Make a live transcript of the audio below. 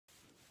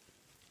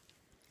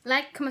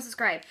like, comment,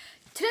 subscribe.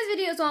 Today's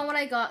video is on what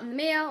I got in the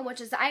mail,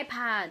 which is the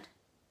iPad.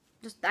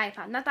 Just the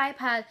iPad, not the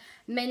iPad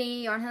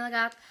mini or anything like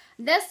that.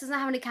 This does not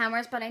have any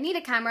cameras, but I need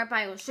a camera, but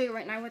I will show you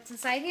right now what's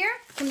inside here.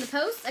 From the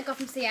post, I got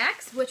from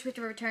CX, which we have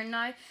to return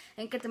now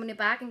and get the money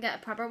back and get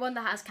a proper one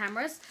that has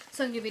cameras,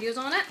 so I can do videos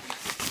on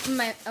it.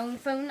 My own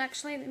phone,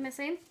 actually, let me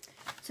see.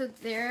 So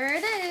there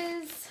it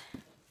is.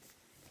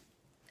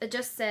 It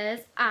just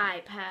says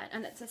iPad,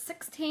 and it's a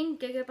 16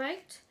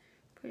 gigabyte,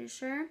 pretty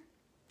sure.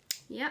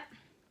 Yep.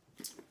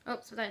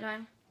 Oops, put that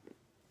down.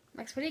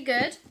 Looks pretty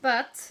good,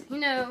 but, you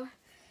know,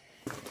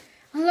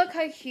 look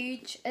how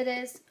huge it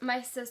is.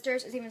 My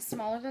sister's is even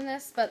smaller than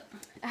this, but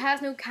it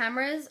has no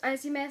cameras,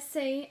 as you may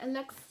see. It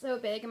looks so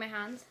big in my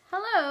hands.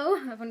 Hello!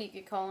 I have only a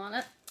good call on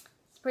it.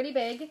 It's pretty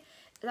big.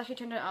 It's actually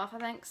turned it off, I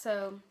think,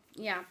 so,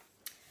 yeah.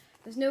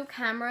 There's no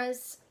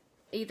cameras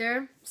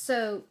either,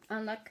 so,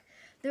 and look,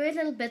 there is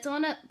little bits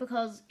on it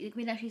because you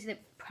can actually see the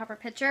proper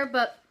picture,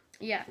 but,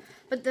 yeah.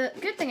 But the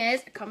good thing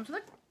is, it comes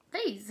with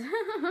these.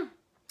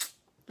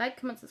 Like,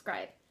 comment,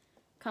 subscribe.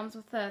 Comes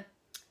with a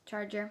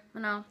charger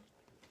and all.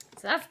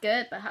 So that's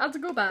good, but I have to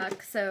go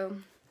back, so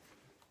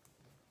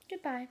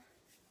goodbye.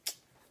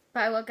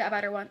 But I will get a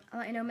better one. I'll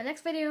let you know in my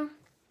next video,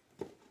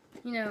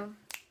 you know,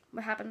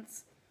 what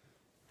happens.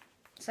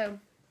 So,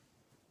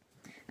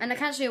 and I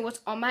can't show you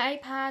what's on my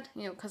iPad,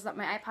 you know, because that's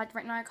my iPad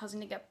right now, because I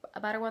need to get a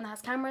better one that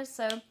has cameras.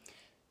 So,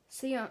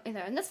 see you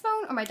either on this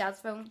phone or my dad's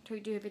phone to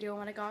do a video on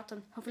what I got,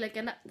 and hopefully I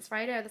get it this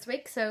Friday or this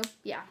week. So,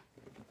 yeah.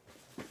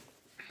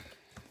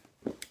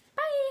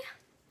 Bye!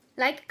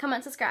 Like,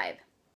 comment, subscribe.